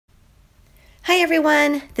Hi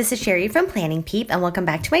everyone, this is Sherry from Planning Peep and welcome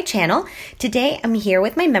back to my channel. Today I'm here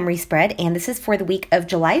with my memory spread and this is for the week of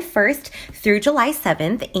July 1st through July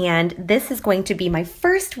 7th, and this is going to be my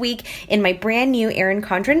first week in my brand new Erin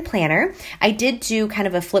Condren planner. I did do kind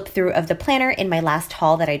of a flip through of the planner in my last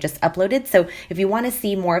haul that I just uploaded, so if you want to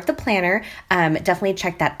see more of the planner, definitely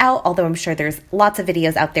check that out, although I'm sure there's lots of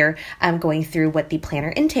videos out there going through what the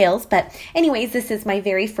planner entails. But anyways, this is my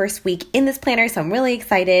very first week in this planner, so I'm really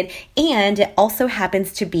excited, and it also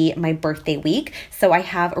happens to be my birthday week. So I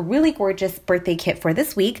have a really gorgeous birthday kit for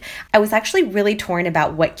this week. I was actually really torn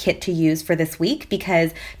about what kit to use for this week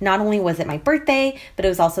because not only was it my birthday, but it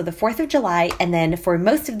was also the 4th of July. And then for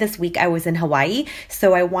most of this week, I was in Hawaii.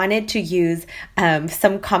 So I wanted to use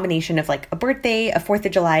some combination of like a birthday, a 4th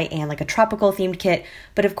of July, and like a tropical themed kit.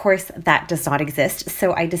 But of course, that does not exist.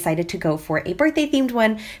 So I decided to go for a birthday themed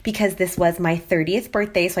one because this was my 30th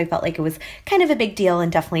birthday. So I felt like it was kind of a big deal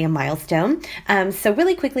and definitely a milestone. So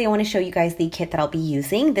really quickly, I want to show you guys the kit that I'll be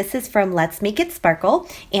using. This is from Let's Make It Sparkle,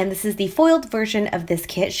 and this is the foiled version of this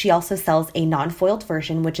kit. She also sells a non-foiled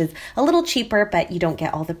version, which is a little cheaper, but you don't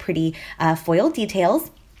get all the pretty foil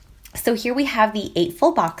details. So here we have the 8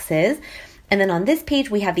 full boxes. And then on this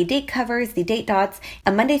page, we have the date covers, the date dots,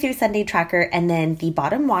 a Monday through Sunday tracker, and then the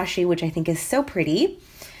bottom washi, which I think is so pretty.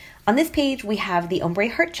 On this page, we have the ombre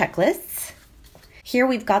heart checklists. Here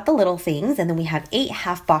we've got the little things, and then we have 8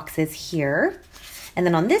 half boxes here. And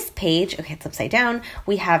then on this page, okay, it's upside down,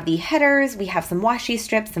 we have the headers, we have some washi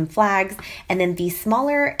strips, some flags, and then these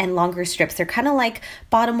smaller and longer strips. They're kind of like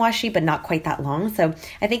bottom washi, but not quite that long. So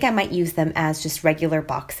I think I might use them as just regular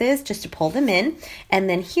boxes just to pull them in. And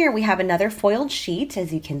then here we have another foiled sheet.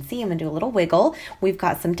 As you can see, I'm gonna do a little wiggle. We've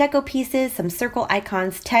got some deco pieces, some circle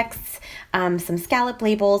icons, texts, some scallop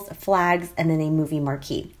labels, flags, and then a movie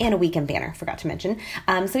marquee and a weekend banner, forgot to mention.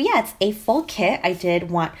 So yeah, it's a full kit. I did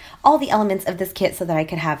want all the elements of this kit so that I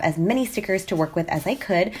could have as many stickers to work with as I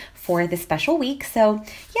could for this special week. So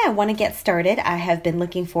yeah, I want to get started. I have been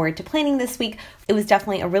looking forward to planning this week. It was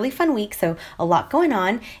definitely a really fun week, so a lot going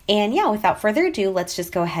on. And yeah, without further ado, let's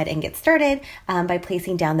just go ahead and get started by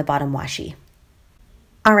placing down the bottom washi.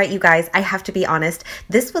 All right, you guys, I have to be honest,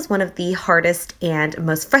 this was one of the hardest and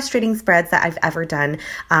most frustrating spreads that I've ever done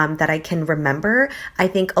that I can remember. I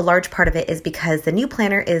think a large part of it is because the new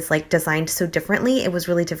planner is like designed so differently. It was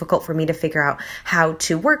really difficult for me to figure out how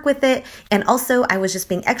to work with it. And also I was just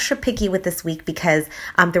being extra picky with this week because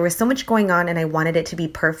there was so much going on and I wanted it to be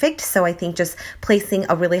perfect. So I think just placing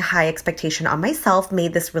a really high expectation on myself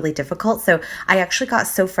made this really difficult. So I actually got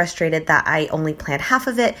so frustrated that I only planned half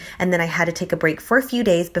of it. And then I had to take a break for a few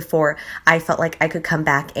days before I felt like I could come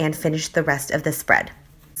back and finish the rest of the spread.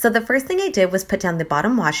 So the first thing I did was put down the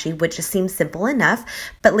bottom washi, which just seemed simple enough,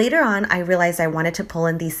 but later on I realized I wanted to pull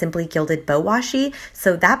in the simply gilded bow washi,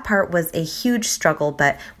 so that part was a huge struggle,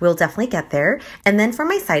 but we'll definitely get there. And then for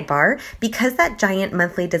my sidebar, because that giant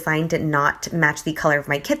monthly design did not match the color of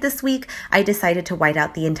my kit this week, I decided to white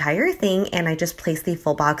out the entire thing and I just placed the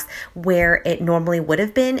full box where it normally would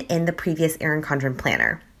have been in the previous Erin Condren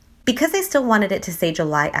planner. Because I still wanted it to say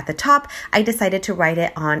July at the top, I decided to write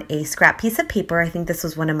it on a scrap piece of paper. I think this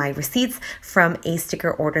was one of my receipts from a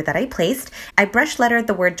sticker order that I placed. I brush lettered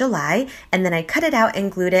the word July, and then I cut it out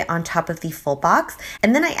and glued it on top of the full box.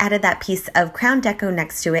 And then I added that piece of crown deco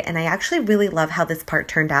next to it, and I actually really love how this part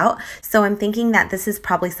turned out. So I'm thinking that this is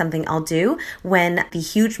probably something I'll do when the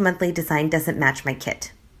huge monthly design doesn't match my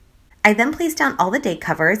kit. I then placed down all the date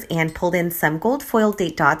covers and pulled in some gold foil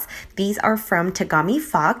date dots. These are from Tagami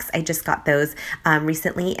Fox. I just got those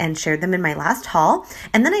recently and shared them in my last haul.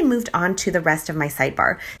 And then I moved on to the rest of my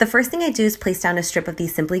sidebar. The first thing I do is place down a strip of the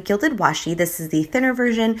Simply Gilded washi. This is the thinner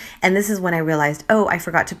version. And this is when I realized, oh, I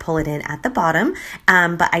forgot to pull it in at the bottom.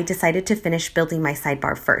 But I decided to finish building my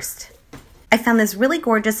sidebar first. I found this really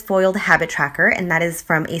gorgeous foiled habit tracker, and that is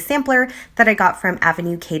from a sampler that I got from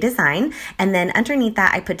Avenue K Design. And then underneath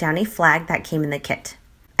that, I put down a flag that came in the kit.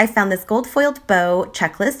 I found this gold foiled bow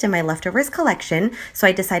checklist in my leftovers collection, so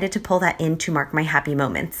I decided to pull that in to mark my happy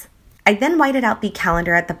moments. I then whited out the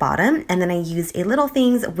calendar at the bottom, and then I used a little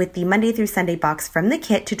things with the Monday through Sunday box from the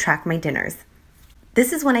kit to track my dinners.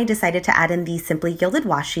 This is when I decided to add in the Simply Gilded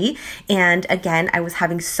washi, and again, I was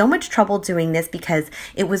having so much trouble doing this because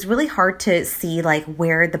it was really hard to see like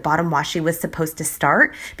where the bottom washi was supposed to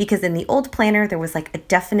start, because in the old planner there was like a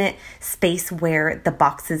definite space where the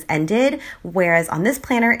boxes ended, whereas on this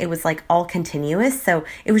planner it was like all continuous, so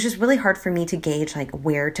it was just really hard for me to gauge like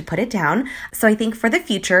where to put it down. So I think for the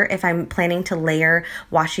future, if I'm planning to layer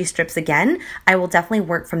washi strips again, I will definitely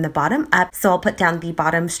work from the bottom up. So I'll put down the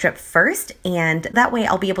bottom strip first, and that way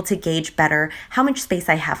I'll be able to gauge better how much space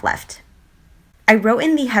I have left. I wrote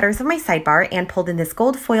in the headers of my sidebar and pulled in this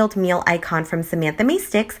gold foiled meal icon from Samantha May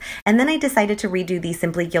Sticks, and then I decided to redo the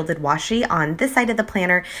Simply Gilded washi on this side of the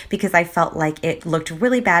planner because I felt like it looked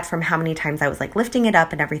really bad from how many times I was like lifting it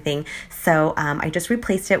up and everything. So I just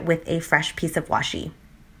replaced it with a fresh piece of washi.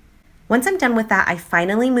 Once I'm done with that, I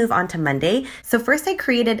finally move on to Monday. So first I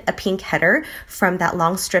created a pink header from that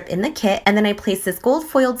long strip in the kit, and then I placed this gold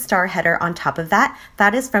foiled star header on top of that.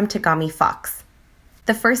 That is from Tagami Fox.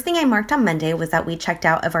 The first thing I marked on Monday was that we checked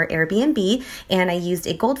out of our Airbnb, and I used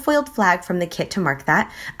a gold foiled flag from the kit to mark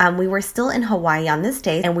that. We were still in Hawaii on this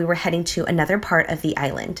day, and we were heading to another part of the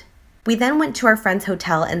island. We then went to our friend's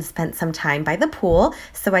hotel and spent some time by the pool,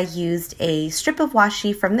 so I used a strip of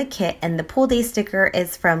washi from the kit, and the pool day sticker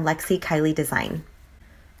is from Lexi Kylie Design.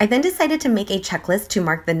 I then decided to make a checklist to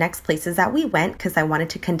mark the next places that we went because I wanted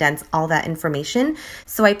to condense all that information.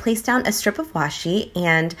 So I placed down a strip of washi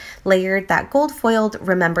and layered that gold foiled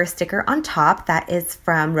remember sticker on top. That is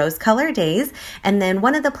from Rose Color Days. And then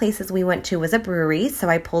one of the places we went to was a brewery, so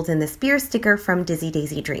I pulled in this beer sticker from Dizzy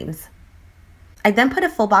Daisy Dreams. I then put a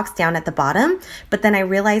full box down at the bottom, but then I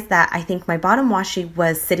realized that I think my bottom washi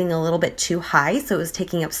was sitting a little bit too high, so it was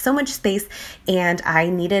taking up so much space, and I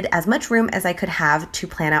needed as much room as I could have to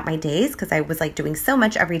plan out my days because I was like doing so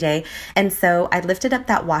much every day. And so I lifted up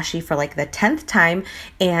that washi for like the 10th time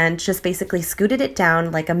and just basically scooted it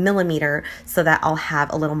down like a millimeter so that I'll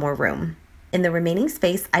have a little more room. In the remaining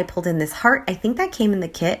space, I pulled in this heart. I think that came in the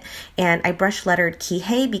kit, and I brush lettered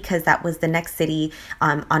Kihei because that was the next city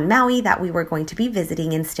on Maui that we were going to be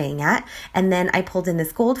visiting and staying at. And then I pulled in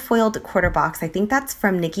this gold foiled quarter box. I think that's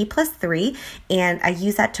from Nikki +3, and I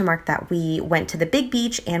used that to mark that we went to the big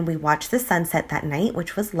beach and we watched the sunset that night,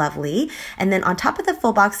 which was lovely. And then on top of the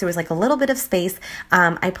full box, there was like a little bit of space.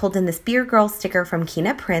 I pulled in this beer girl sticker from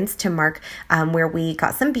Kina Prince to mark where we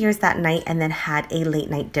got some beers that night and then had a late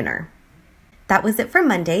night dinner. That was it for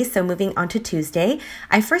Monday, so moving on to Tuesday,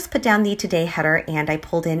 I first put down the today header and I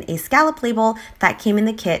pulled in a scallop label that came in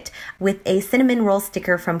the kit with a cinnamon roll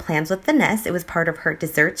sticker from Plans with Vanessa. It was part of her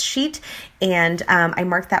desserts sheet, and I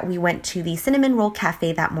marked that we went to the Cinnamon Roll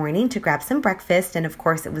Cafe that morning to grab some breakfast, and of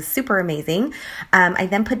course it was super amazing. I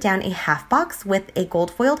then put down a half box with a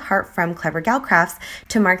gold foiled heart from Clever Gal Crafts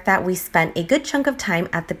to mark that we spent a good chunk of time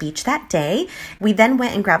at the beach that day. We then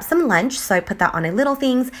went and grabbed some lunch, so I put that on a Little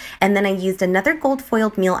Things, and then I used another gold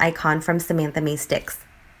foiled meal icon from Samantha May Sticks.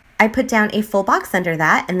 I put down a full box under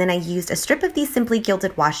that, and then I used a strip of the Simply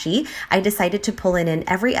Gilded washi. I decided to pull in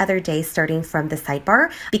every other day starting from the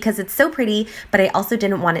sidebar because it's so pretty, but I also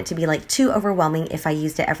didn't want it to be like too overwhelming if I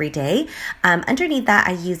used it every day. Underneath that,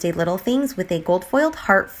 I used a Little Things with a gold foiled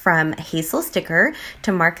heart from Hazel sticker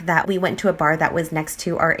to mark that we went to a bar that was next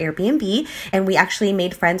to our Airbnb, and we actually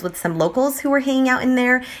made friends with some locals who were hanging out in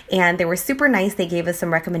there, and they were super nice. They gave us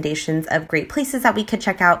some recommendations of great places that we could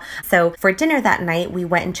check out. So for dinner that night, we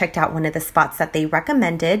went and checked out one of the spots that they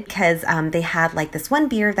recommended because they had like this one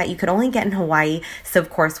beer that you could only get in Hawaii. So of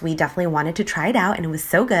course we definitely wanted to try it out, and it was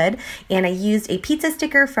so good. And I used a pizza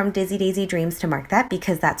sticker from Dizzy Daisy Dreams to mark that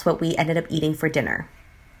because that's what we ended up eating for dinner.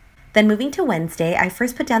 Then moving to Wednesday, I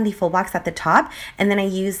first put down the full box at the top, and then I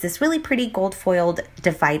used this really pretty gold foiled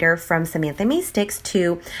divider from Samantha May Sticks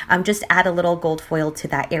to just add a little gold foil to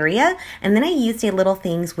that area. And then I used a Little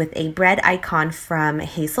Things with a bread icon from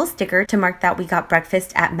Hazel sticker to mark that we got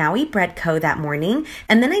breakfast at Maui Bread Co. that morning.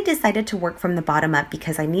 And then I decided to work from the bottom up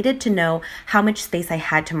because I needed to know how much space I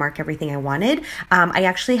had to mark everything I wanted. I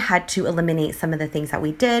actually had to eliminate some of the things that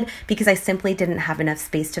we did because I simply didn't have enough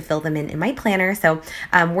space to fill them in my planner. So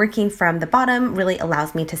working from the bottom really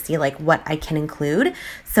allows me to see like what I can include.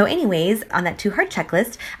 So anyways, on that 2-heart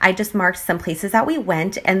checklist, I just marked some places that we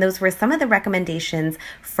went, and those were some of the recommendations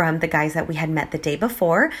from the guys that we had met the day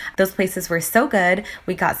before. Those places were so good.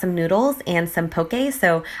 We got some noodles and some poke,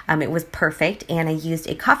 so it was perfect, and I used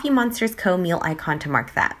a Coffee Monsters Co. meal icon to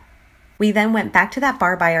mark that. We then went back to that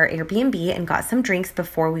bar by our Airbnb and got some drinks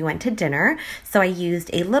before we went to dinner. So I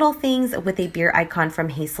used a Little Things with a beer icon from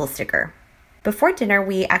Hazel sticker. Before dinner,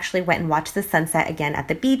 we actually went and watched the sunset again at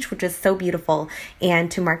the beach, which was so beautiful.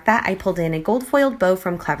 And to mark that, I pulled in a gold foiled bow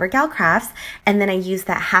from Clever Gal Crafts. And then I used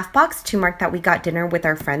that half box to mark that we got dinner with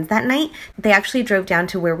our friends that night. They actually drove down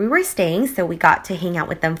to where we were staying, so we got to hang out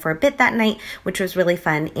with them for a bit that night, which was really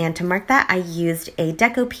fun. And to mark that, I used a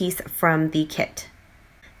deco piece from the kit.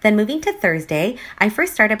 Then moving to Thursday, I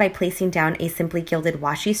first started by placing down a Simply Gilded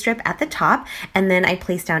washi strip at the top, and then I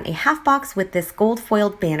placed down a half box with this gold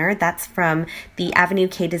foiled banner that's from the Avenue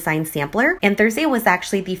K Design Sampler. And Thursday was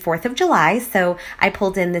actually the 4th of July, so I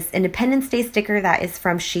pulled in this Independence Day sticker that is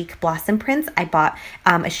from Chic Blossom Prints. I bought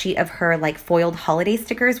a sheet of her like foiled holiday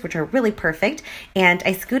stickers, which are really perfect, and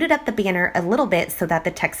I scooted up the banner a little bit so that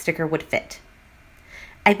the text sticker would fit.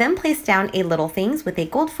 I then placed down a Little Things with a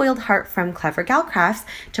gold foiled heart from Clever Gal Crafts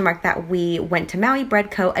to mark that we went to Maui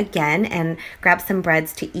Bread Co. again and grabbed some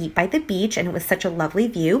breads to eat by the beach, and it was such a lovely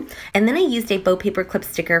view. And then I used a bow paperclip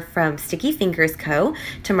sticker from Sticky Fingers Co.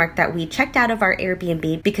 to mark that we checked out of our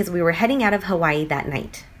Airbnb because we were heading out of Hawaii that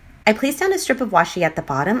night. I placed down a strip of washi at the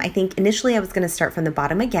bottom. I think initially I was going to start from the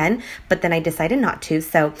bottom again, but then I decided not to,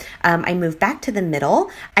 so I moved back to the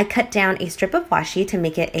middle. I cut down a strip of washi to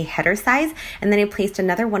make it a header size, and then I placed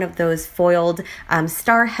another one of those foiled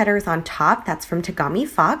star headers on top. That's from Tagami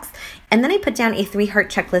Fox. And then I put down a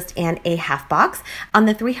 3-heart checklist and a half box. On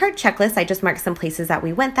the 3-heart checklist, I just marked some places that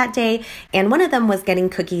we went that day, and one of them was getting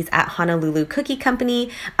cookies at Honolulu Cookie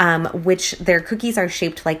Company, which their cookies are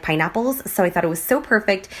shaped like pineapples, so I thought it was so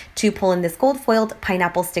perfect to pull in this gold foiled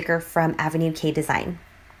pineapple sticker from Avenue K Design.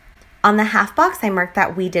 On the half box, I marked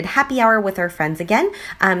that we did happy hour with our friends again,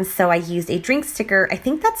 so I used a drink sticker. I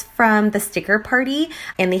think that's from the sticker party,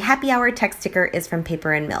 and the happy hour text sticker is from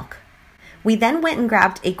Paper and Milk. We then went and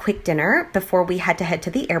grabbed a quick dinner before we had to head to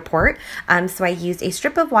the airport, so I used a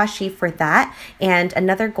strip of washi for that and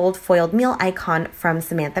another gold foiled meal icon from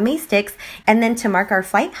Samantha May Sticks. And then to mark our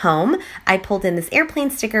flight home, I pulled in this airplane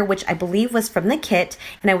sticker, which I believe was from the kit,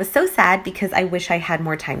 and I was so sad because I wish I had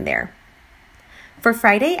more time there. For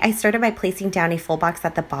Friday, I started by placing down a full box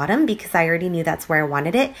at the bottom because I already knew that's where I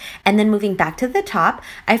wanted it. And then moving back to the top,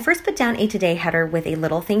 I first put down a Today header with a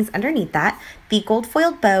Little Things underneath that. The gold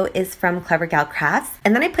foiled bow is from Clever Gal Crafts.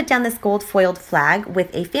 And then I put down this gold foiled flag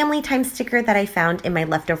with a family time sticker that I found in my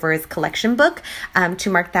leftovers collection book to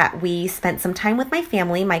mark that we spent some time with my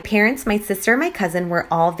family. My parents, my sister, my cousin were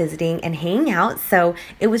all visiting and hanging out. So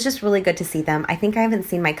it was just really good to see them. I think I haven't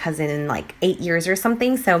seen my cousin in like 8 years or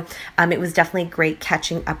something. So it was definitely great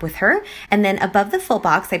catching up with her. And then above the full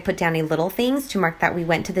box, I put down a Little Things to mark that we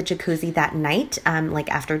went to the jacuzzi that night, like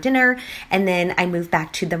after dinner, and then I moved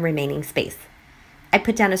back to the remaining space. I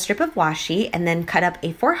put down a strip of washi and then cut up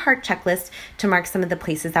a 4-heart checklist to mark some of the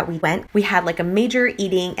places that we went. We had like a major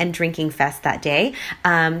eating and drinking fest that day.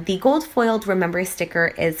 The gold foiled remember sticker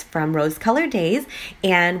is from Rose Color Days,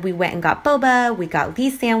 and we went and got boba, we got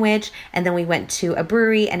Lee's sandwich, and then we went to a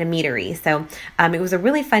brewery and a meadery. So it was a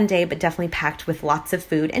really fun day, but definitely packed with lots of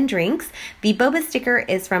food and drinks. The boba sticker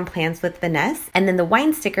is from Plans with Vanessa, and then the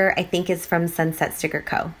wine sticker I think is from Sunset Sticker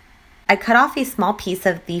Co. I cut off a small piece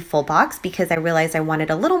of the full box because I realized I wanted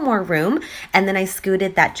a little more room, and then I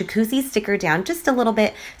scooted that jacuzzi sticker down just a little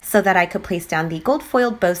bit so that I could place down the gold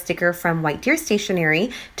foiled bow sticker from White Deer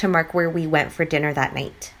Stationery to mark where we went for dinner that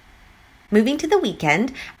night. Moving to the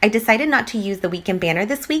weekend, I decided not to use the weekend banner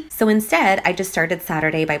this week, so instead I just started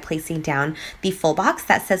Saturday by placing down the full box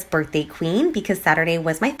that says Birthday Queen because Saturday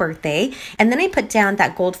was my birthday, and then I put down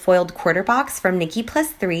that gold foiled quarter box from Nikki Plus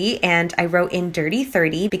 3, and I wrote in Dirty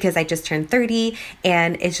 30 because I just turned 30,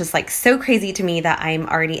 and it's just like so crazy to me that I'm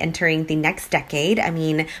already entering the next decade. I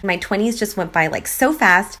mean, my 20s just went by like so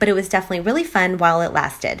fast, but it was definitely really fun while it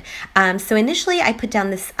lasted. So initially I put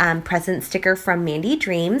down this present sticker from Mandy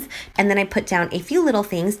Dreams, and then I put down a few little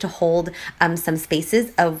things to hold some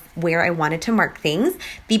spaces of where I wanted to mark things.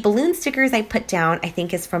 The balloon stickers I put down I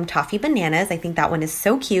think is from Toffee Bananas. I think that one is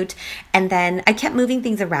so cute. And then I kept moving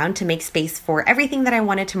things around to make space for everything that I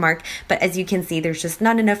wanted to mark, but as you can see, there's just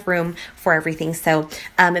not enough room for everything. So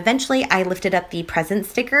eventually I lifted up the present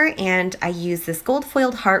sticker and I used this gold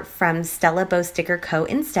foiled heart from Stella Bow Sticker Co.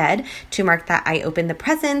 instead to mark that I opened the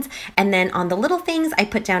presents. And then on the little things, I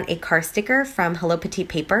put down a car sticker from Hello Petite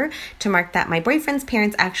Paper to mark that my boyfriend's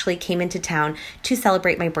parents actually came into town to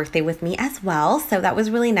celebrate my birthday with me as well. So that was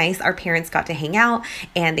really nice. Our parents got to hang out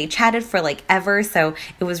and they chatted for like ever. So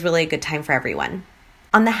it was really a good time for everyone.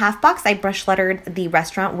 On the half box, I brush lettered the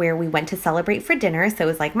restaurant where we went to celebrate for dinner. So it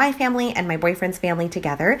was like my family and my boyfriend's family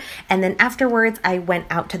together. And then afterwards, I went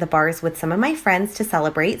out to the bars with some of my friends to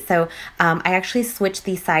celebrate. So I actually switched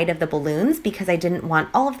the side of the balloons because I didn't want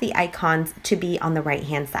all of the icons to be on the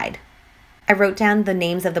right-hand side. I wrote down the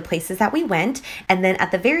names of the places that we went, and then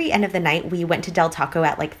at the very end of the night, we went to Del Taco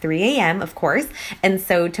at like 3 a.m., of course, and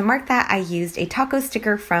so to mark that, I used a taco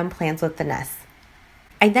sticker from Plans with Vanessa.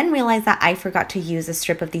 I then realized that I forgot to use a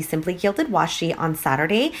strip of the Simply Gilded washi on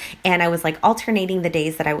Saturday, and I was like alternating the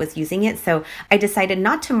days that I was using it, so I decided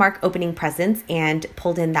not to mark opening presents and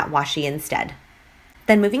pulled in that washi instead.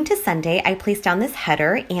 Then moving to Sunday, I placed down this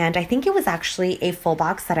header, and I think it was actually a full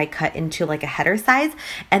box that I cut into like a header size.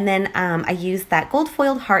 And then I used that gold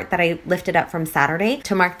foiled heart that I lifted up from Saturday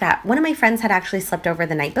to mark that one of my friends had actually slept over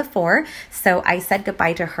the night before. So I said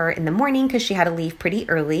goodbye to her in the morning because she had to leave pretty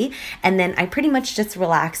early. And then I pretty much just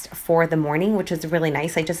relaxed for the morning, which was really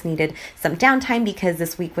nice. I just needed some downtime because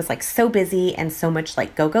this week was like so busy and so much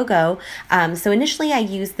like go, go, go. So initially I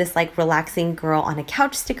used this like relaxing girl on a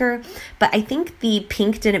couch sticker, but I think the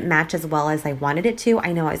pink didn't match as well as I wanted it to.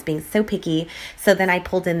 I know I was being so picky. So then I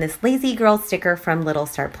pulled in this lazy girl sticker from Little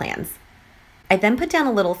Star Plans. I then put down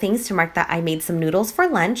a little things to mark that I made some noodles for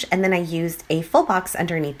lunch, and then I used a full box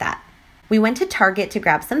underneath that. We went to Target to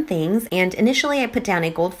grab some things, and initially I put down a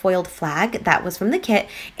gold foiled flag that was from the kit,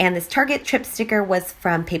 and this Target trip sticker was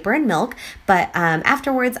from Paper and Milk, but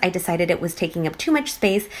afterwards I decided it was taking up too much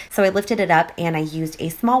space, so I lifted it up and I used a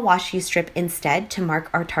small washi strip instead to mark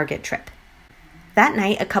our Target trip. That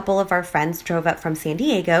night, a couple of our friends drove up from San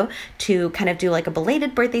Diego to kind of do like a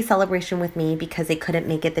belated birthday celebration with me because they couldn't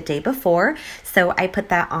make it the day before. So I put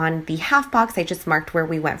that on the half box. I just marked where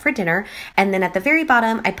we went for dinner. And then at the very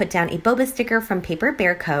bottom, I put down a boba sticker from Paper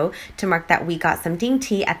Bear Co. to mark that we got some ding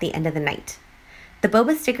tea at the end of the night. The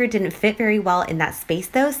boba sticker didn't fit very well in that space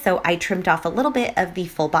though, so I trimmed off a little bit of the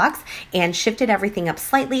full box and shifted everything up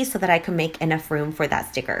slightly so that I could make enough room for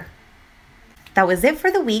that sticker. That was it for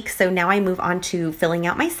the week, so now I move on to filling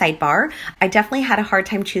out my sidebar. I definitely had a hard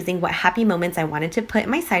time choosing what happy moments I wanted to put in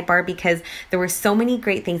my sidebar because there were so many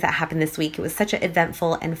great things that happened this week. It was such an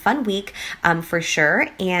eventful and fun week for sure.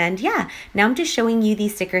 And yeah, now I'm just showing you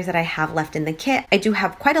these stickers that I have left in the kit. I do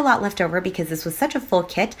have quite a lot left over because this was such a full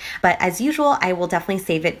kit, but as usual, I will definitely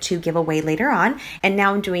save it to give away later on. And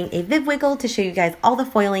now I'm doing a Viv Wiggle to show you guys all the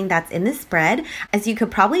foiling that's in this spread. As you could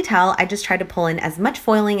probably tell, I just tried to pull in as much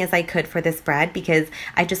foiling as I could for this spread because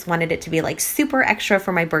I just wanted it to be like super extra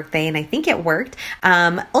for my birthday, and I think it worked.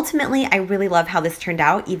 Ultimately, I really love how this turned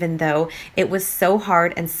out, even though it was so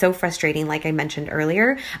hard and so frustrating, like I mentioned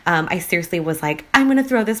earlier. I seriously was like, I'm gonna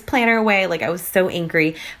throw this planner away. Like I was so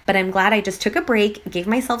angry, but I'm glad I just took a break, gave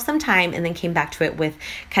myself some time, and then came back to it with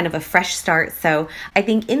kind of a fresh start. So I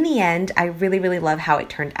think in the end, I really, really love how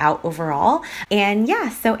it turned out overall. And yeah,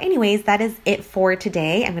 so anyways, that is it for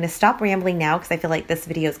today. I'm gonna stop rambling now because I feel like this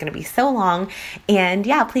video is gonna be so long. And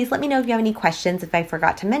yeah, please let me know if you have any questions, if I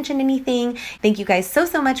forgot to mention anything. Thank you guys so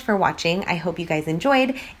much for watching. I hope you guys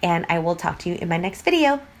enjoyed, and I will talk to you in my next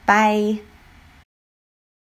video. Bye.